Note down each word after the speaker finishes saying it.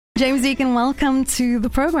James Deacon, welcome to the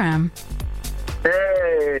program.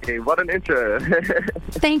 Hey, what an intro.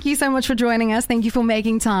 Thank you so much for joining us. Thank you for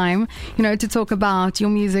making time, to talk about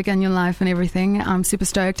your music and your life and everything. I'm super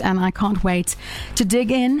stoked and I can't wait to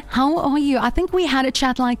dig in. How are you? I think we had a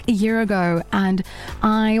chat like a year ago and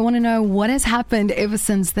I want to know what has happened ever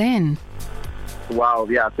since then. Wow,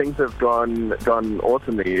 yeah, things have gone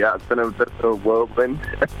awesomely. Yeah, it's been a bit of a whirlwind,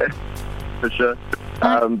 for sure.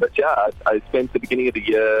 But yeah, I spent the beginning of the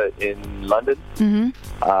year in London,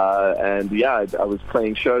 and yeah, I was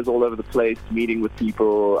playing shows all over the place, meeting with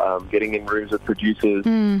people, getting in rooms with producers,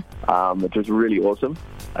 which was really awesome.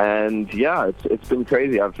 And yeah, it's been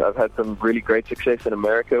crazy. I've had some really great success in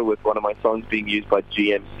America with one of my songs being used by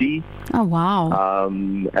GMC. Oh wow!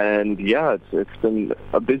 And yeah, it's been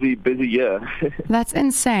a busy year. That's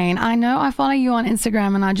insane. I know. I follow you on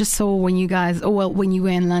Instagram, and I just saw when you were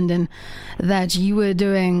in London, that you were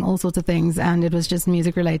doing all sorts of things, and it was just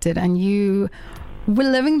music related, and you were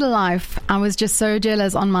living the life. I was just so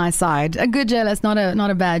jealous on my side. A good jealous, not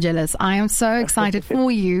a bad jealous. I am so excited for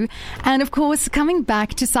you. And of course, coming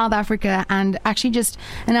back to South Africa and actually just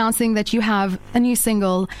announcing that you have a new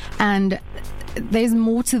single, and there's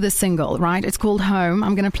more to the single, right? It's called Home.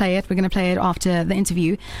 I'm going to play it. We're going to play it after the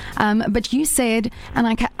interview. But you said, and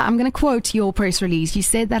I'm going to quote your press release, you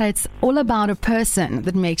said that it's all about a person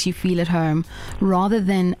that makes you feel at home rather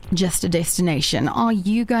than just a destination. Are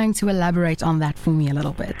you going to elaborate on that for me a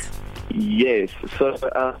little bit? Yes. So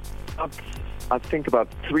I think about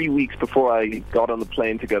 3 weeks before I got on the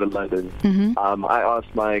plane to go to London, I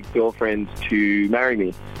asked my girlfriend to marry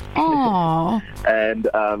me. Oh. And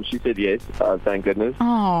she said yes, thank goodness.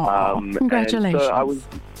 Oh, congratulations. And so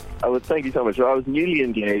I was thank you so much. So I was newly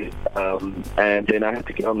engaged, and then I had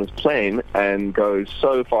to get on this plane and go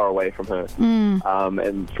so far away from her,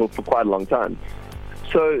 and for quite a long time.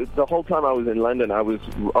 So the whole time I was in London, I was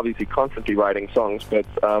obviously constantly writing songs, but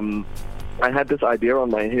I had this idea on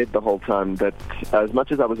my head the whole time that as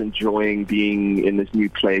much as I was enjoying being in this new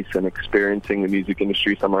place and experiencing the music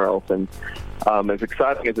industry somewhere else, and as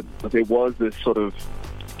exciting as it was, there was this sort of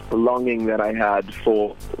longing that I had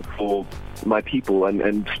for my people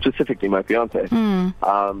and specifically my fiance.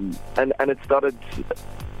 And it started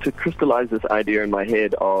to crystallize this idea in my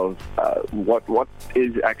head of what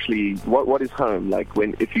is actually what is home. Like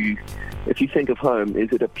if you think of home,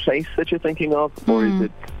 is it a place that you're thinking of, or is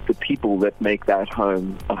it the people that make that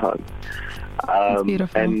home a home? That's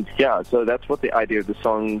beautiful. And yeah, so that's what the idea of the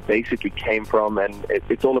song basically came from, and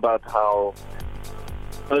it's all about how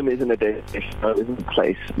home isn't a destination, home isn't a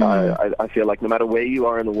place. I feel like no matter where you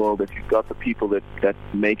are in the world, if you've got the people that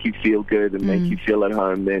make you feel good and make you feel at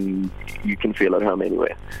home, then you can feel at home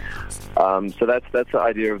anywhere. So that's the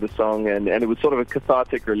idea of the song, and it was sort of a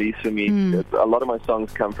cathartic release for me. A lot of my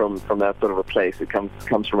songs come from that sort of a place. It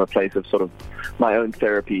comes from a place of sort of my own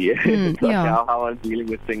therapy. It's like how I'm dealing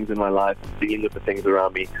with things in my life, dealing with the things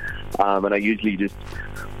around me, and I usually just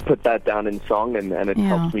put that down in song, and it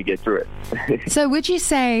helps me get through it. So would you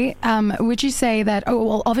say that,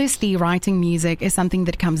 obviously writing music is something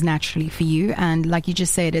that comes naturally for you, and like you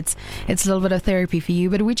just said, it's a little bit of therapy for you,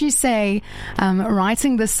 but would you say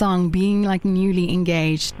writing this song, being like newly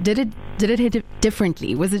engaged, did it hit it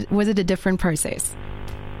differently? Was it a different process?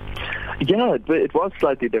 Yeah, it was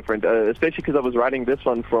slightly different, especially because I was writing this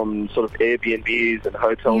one from sort of Airbnbs and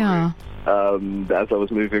hotel rooms as I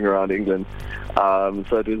was moving around England.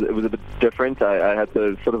 So it was a bit different. I had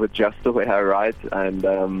to sort of adjust the way I write, and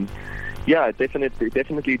it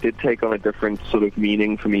definitely did take on a different sort of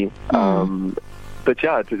meaning for me. But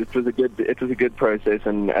yeah, it was a good process,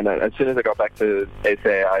 and as soon as I got back to SA,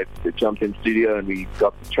 I jumped in studio and we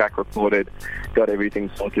got the track recorded, got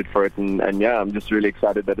everything sorted for it, and I'm just really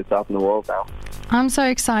excited that it's out in the world now. I'm so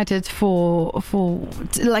excited for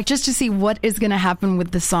like just to see what is going to happen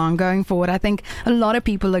with the song going forward. I think a lot of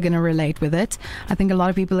people are going to relate with it. I think a lot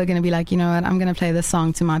of people are going to be like, you know what, I'm going to play this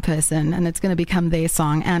song to my person, and it's going to become their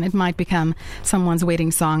song, and it might become someone's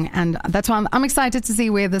wedding song, and that's why I'm excited to see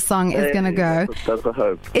where the song is going to go. That's the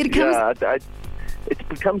hope. It's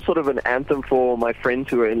become sort of an anthem for my friends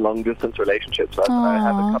who are in long-distance relationships. I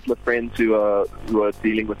have a couple of friends who are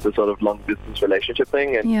dealing with the sort of long-distance relationship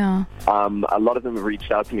thing, and a lot of them have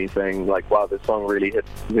reached out to me saying, like, wow, this song really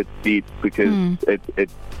hits deep, because it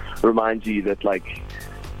reminds you that, like,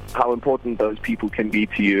 how important those people can be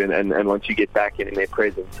to you, and once you get back in their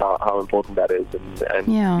presence, how important that is,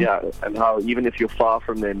 and how even if you're far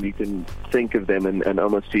from them, you can think of them and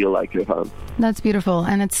almost feel like you're home. That's beautiful,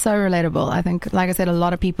 and it's so relatable. I think, like I said, a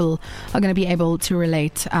lot of people are going to be able to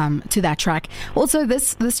relate to that track. Also,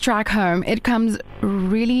 this track, Home, it comes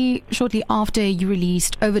really shortly after you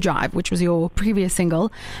released Overdrive, which was your previous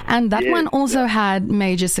single, and that one also had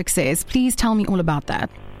major success. Please tell me all about that.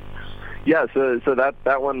 Yeah, so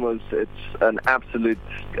that one was, it's an absolute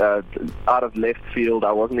out of left field.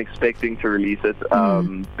 I wasn't expecting to release it.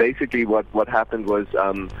 Basically what happened was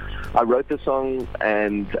I wrote the song,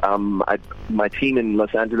 and my team in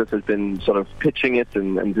Los Angeles has been sort of pitching it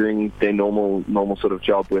and doing their normal sort of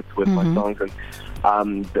job with my songs,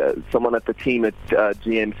 and someone at the team at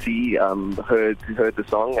GMC heard the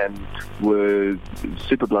song and were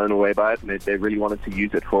super blown away by it, and they really wanted to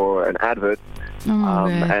use it for an advert.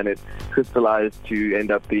 And it crystallized to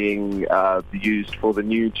end up being used for the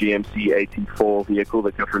new GMC AT4 vehicle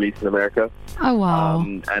that got released in America. Oh, wow.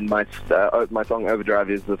 And my song Overdrive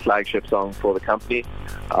is the flagship song for the company,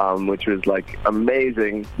 which was like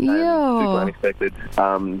amazing and super unexpected.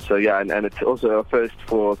 And it's also a first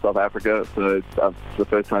for South Africa, so it's the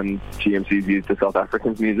first time GMC's used the South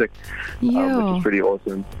African's music, which is pretty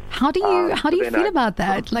awesome. How do you feel about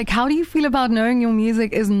that? Like, how do you feel about knowing your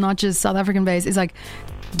music is not just South African based? It's like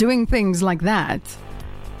doing things like that.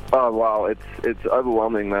 Oh wow, it's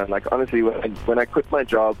overwhelming, man. Like honestly, when I quit my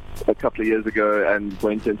job a couple of years ago and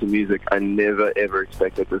went into music, I never ever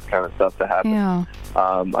expected this kind of stuff to happen. Yeah.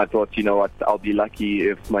 I thought, you know what, I'll be lucky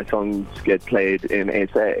if my songs get played in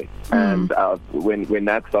SA. And when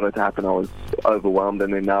that started to happen, I was overwhelmed.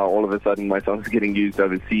 And then now all of a sudden, my songs are getting used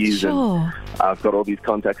overseas, and I've got all these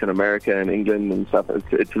contacts in America and England and stuff.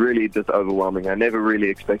 It's really just overwhelming. I never really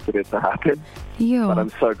expected it to happen. But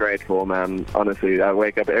I'm so grateful, man. Honestly, I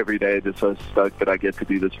wake up every day just so stoked that I get to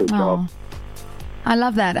do this for a job. I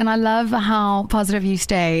love that, and I love how positive you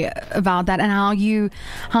stay about that, and how you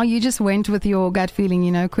just went with your gut feeling,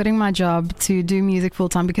 you know, quitting my job to do music full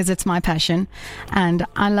time because it's my passion. And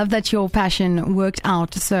I love that your passion worked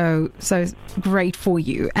out so great for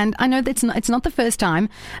you. And I know that it's not the first time,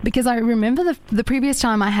 because I remember the previous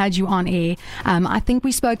time I had you on air, I think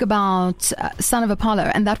we spoke about Son of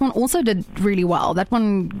Apollo, and that one also did really well. That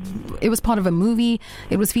one, it was part of a movie,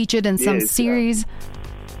 it was featured in some series.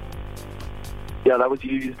 Yeah, that was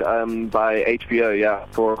used by HBO,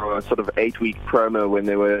 for a sort of 8-week promo when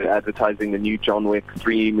they were advertising the new John Wick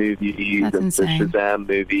 3 movie, the Shazam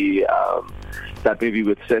movie, that movie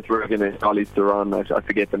with Seth Rogen and Charlize Theron. I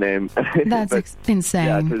forget the name. That's insane.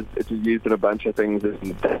 Yeah, it was used in a bunch of things.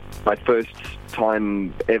 That's my first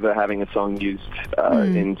time ever having a song used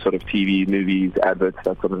in sort of TV, movies, adverts,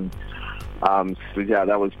 that sort of.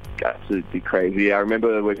 That was absolutely crazy. I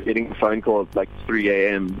remember we're getting a phone call at like 3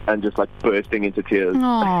 a.m. and just like bursting into tears.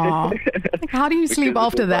 Aww. How do you sleep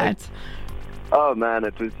after that? Oh man,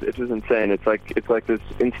 it was insane. It's like this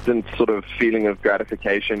instant sort of feeling of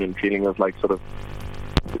gratification and feeling of like sort of,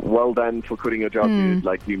 well done for quitting your job, dude.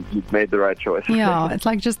 Like you've made the right choice. Yeah, it's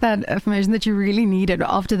like just that affirmation that you really needed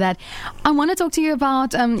after that. I want to talk to you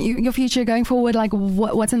about your future going forward, like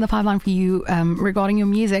what's in the pipeline for you regarding your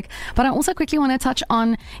music. But I also quickly want to touch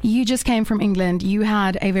on, you just came from England. You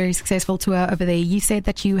had a very successful tour over there. You said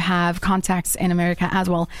that you have contacts in America as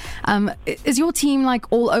well. Is your team like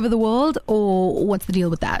all over the world, or what's the deal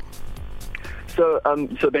with that?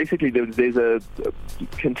 So basically, there's a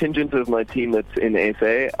contingent of my team that's in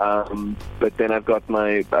SA, but then I've got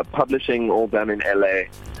my publishing all done in LA.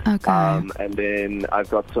 Okay. And then I've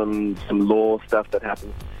got some law stuff that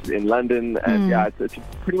happens in London, and it's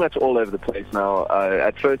pretty much all over the place now.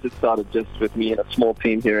 At first, it started just with me and a small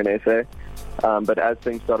team here in SA. But as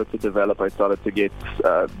things started to develop, I started to get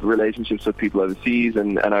relationships with people overseas,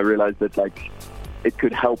 and I realized that like, it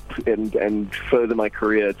could help and further my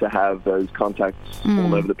career to have those contacts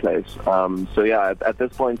all over the place. At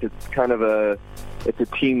this point, it's kind of a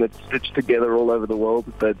team that's stitched together all over the world,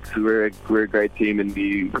 but we're a great team, and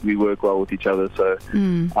we work well with each other. So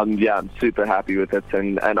I'm super happy with it.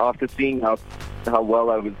 And after seeing how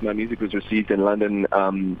well my music was received in London,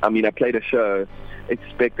 I played a show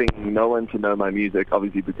expecting no one to know my music,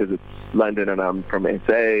 obviously because it's London and I'm from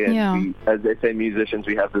SA, and we, as SA musicians,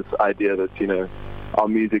 we have this idea that, you know, our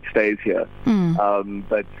music stays here.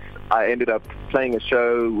 But I ended up playing a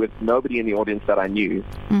show with nobody in the audience that I knew.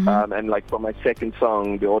 And like for my second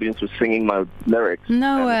song, the audience was singing my lyrics.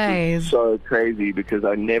 No way. So crazy because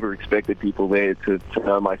I never expected people there to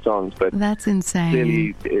know my songs. But that's insane.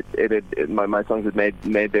 Clearly, my songs had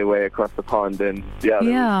made their way across the pond, and there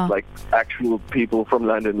was like actual people from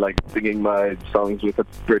London like singing my songs with a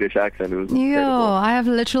British accent. It was incredible. I have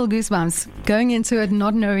literal goosebumps going into it,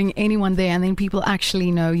 not knowing anyone there, and then people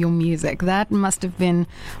actually know your music. That must have been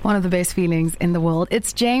one of the best feelings in the world.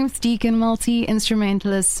 It's James Deacon,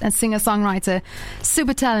 multi-instrumentalist and singer-songwriter,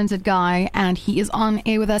 super talented guy, and he is on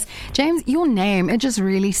air with us. James, your name, it just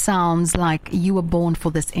really sounds like you were born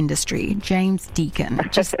for this industry. James Deacon.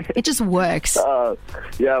 It just works.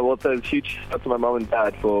 Yeah, well, it's a huge shout out to my mom and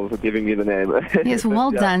dad for giving me the name. Yes,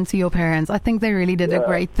 well done to your parents. I think they really did a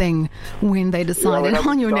great thing when they decided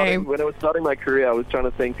on your name. When I was starting my career, I was trying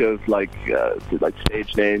to think of like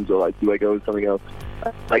stage names, or like, do I go with something else?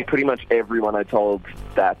 Like pretty much everyone I told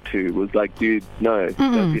that to was like, dude, no,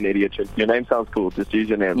 don't be an idiot. Your name sounds cool. Just use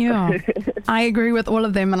your name. Yeah, I agree with all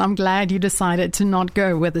of them, and I'm glad you decided to not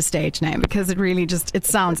go with a stage name because it really it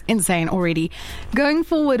sounds insane already. Going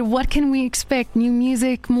forward, what can we expect? New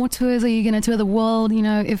music, more tours? Are you going to tour the world? You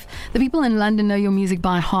know, if the people in London know your music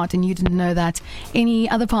by heart and you didn't know that, any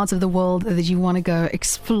other parts of the world that you want to go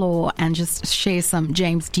explore and just share some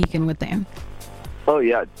James Deacon with them? Oh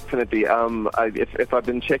yeah, definitely. If I've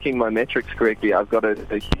been checking my metrics correctly, I've got a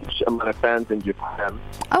huge amount of fans in Japan.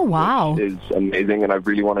 Oh wow, which is amazing, and I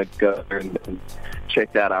really want to go there and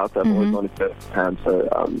check that out. I've always wanted to go to Japan,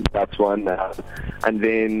 so that's one. And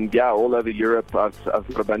then all over Europe, I've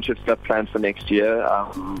got a bunch of stuff planned for next year.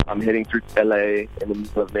 I'm heading through to LA in the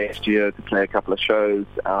middle of next year to play a couple of shows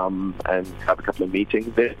and have a couple of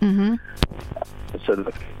meetings there. So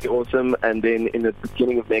that's awesome. And then in the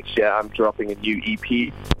beginning of next year, I'm dropping a new EP.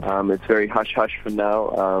 It's very hush-hush for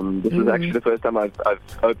now. This is actually the first time I've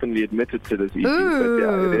openly admitted to this EP,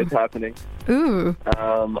 but it is happening.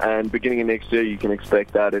 And beginning of next year, you can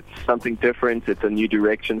expect that. It's something different. It's a new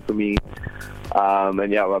direction for me.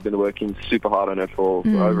 And I've been working super hard on it for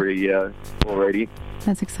over a year already.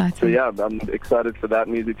 That's exciting. So I'm excited for that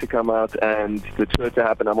music to come out and the tour to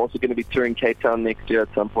happen. I'm also going to be touring Cape Town next year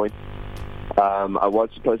at some point. I was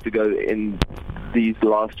supposed to go in these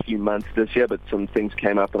last few months this year, but some things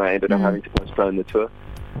came up and I ended up having to postpone the tour.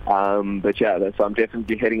 So I'm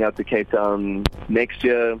definitely heading out to Cape Town next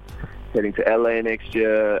year, heading to LA next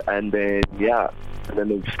year, and then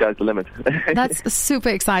the sky's the limit. That's super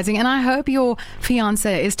exciting, and I hope your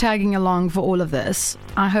fiance is tagging along for all of this.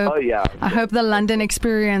 I hope. I hope the London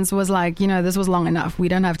experience was like, this was long enough. We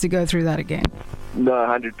don't have to go through that again. No,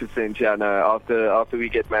 100%. Yeah, no. After we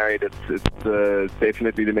get married, it's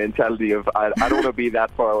definitely the mentality of I don't want to be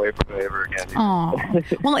that far away from her ever again. Oh,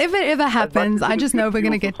 well, if it ever happens, I just know we're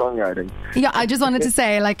gonna get songwriting. Yeah, I just wanted to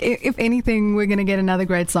say, like, if anything, we're gonna get another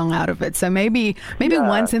great song out of it. So maybe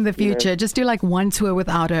once in the future, just do like one tour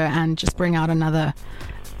without her and just bring out another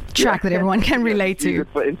track that everyone can relate to.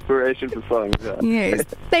 For inspiration for songs. Yes.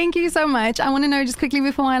 Thank you so much. I want to know, just quickly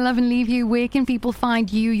before I love and leave you, where can people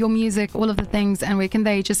find you, your music, all of the things, and where can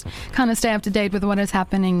they just kind of stay up to date with what is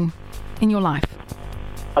happening in your life?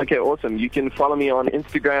 Okay, awesome. You can follow me on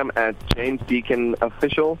Instagram at James Deacon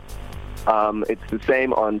Official. It's the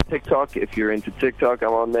same on TikTok. If you're into TikTok,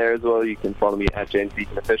 I'm on there as well. You can follow me at James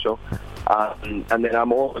Deacon Official. And then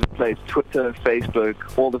I'm all over the place, Twitter, Facebook,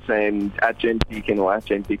 all the same, at James Deacon or at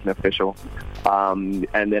James Deacon Official. And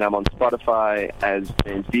then I'm on Spotify as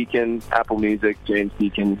James Deacon, Apple Music, James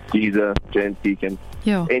Deacon, Deezer, James Deacon.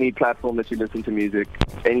 Yo. Any platform that you listen to music,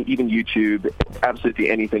 even YouTube,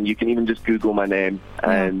 absolutely anything. You can even just Google my name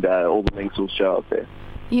and all the links will show up there.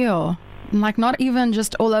 Yo. Like, not even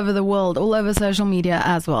just all over the world, all over social media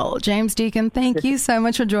as well. James Deacon, thank you so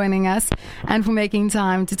much for joining us and for making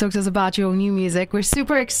time to talk to us about your new music. We're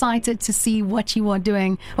super excited to see what you are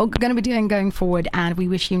doing or going to be doing going forward, and we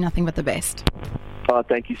wish you nothing but the best. Oh,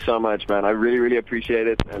 thank you so much, man. I really, really appreciate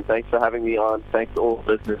it, and thanks for having me on. Thanks to all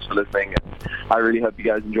listeners for listening. I really hope you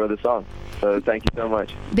guys enjoy the song. So thank you so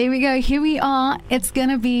much. There we go. Here we are. It's going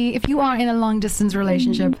to be, if you are in a long-distance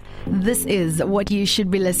relationship, this is what you should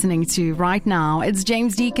be listening to right now. It's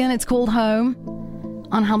James Deacon. It's called Home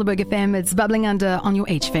on Helderberg FM. It's bubbling under on your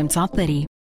HFM Top 30.